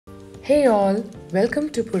Hey all, welcome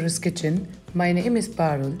to Puru's Kitchen. My name is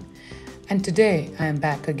Parul and today I am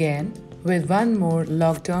back again with one more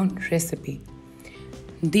lockdown recipe.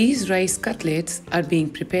 These rice cutlets are being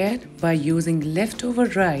prepared by using leftover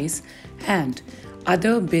rice and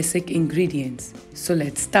other basic ingredients. So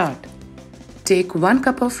let's start. Take 1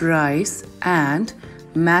 cup of rice and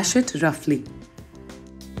mash it roughly.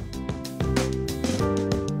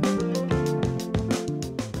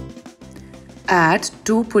 Add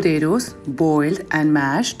 2 potatoes boiled and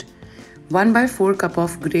mashed, 1/4 cup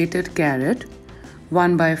of grated carrot,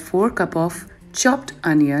 1/4 cup of chopped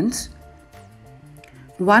onions,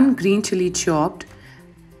 1 green chili chopped,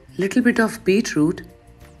 little bit of beetroot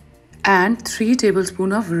and 3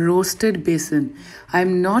 tablespoons of roasted besan. I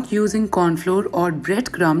am not using cornflour or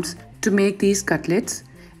breadcrumbs to make these cutlets,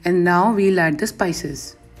 and now we'll add the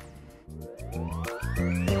spices.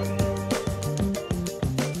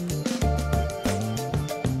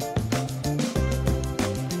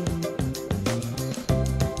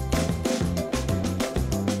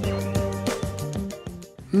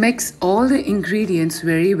 Mix all the ingredients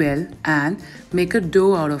very well and make a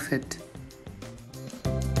dough out of it.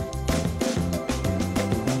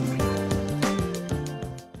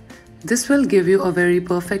 This will give you a very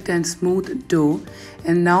perfect and smooth dough,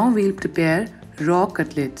 and now we'll prepare raw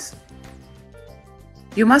cutlets.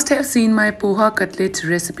 You must have seen my poha cutlets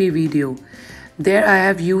recipe video. There I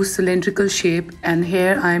have used cylindrical shape and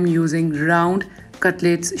here I am using round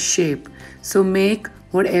cutlets shape. So make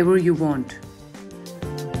whatever you want.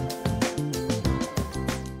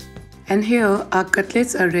 And here our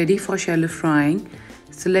cutlets are ready for shallow frying,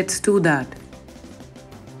 so let's do that.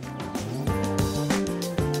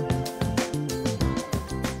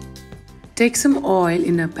 Take some oil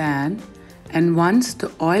in a pan, and once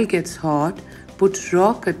the oil gets hot, put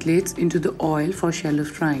raw cutlets into the oil for shallow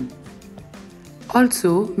frying.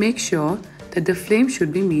 Also, make sure that the flame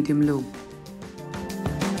should be medium-low.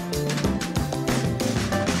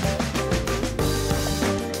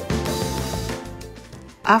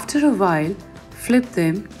 After a while, flip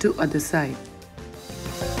them to other side.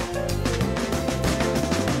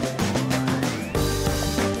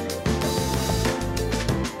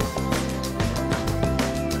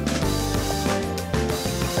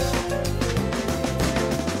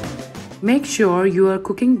 Make sure you are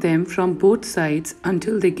cooking them from both sides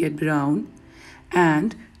until they get brown,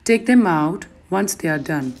 and take them out once they are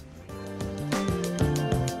done.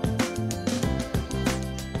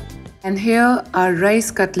 And here our rice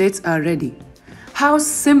cutlets are ready. How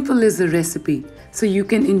simple is the recipe? So you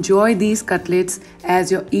can enjoy these cutlets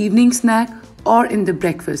as your evening snack or in the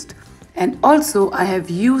breakfast. And also I have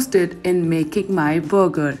used it in making my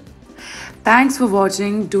burger. Thanks for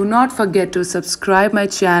watching. Do not forget to subscribe my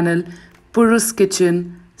channel, Puru's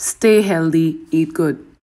Kitchen. Stay healthy, eat good.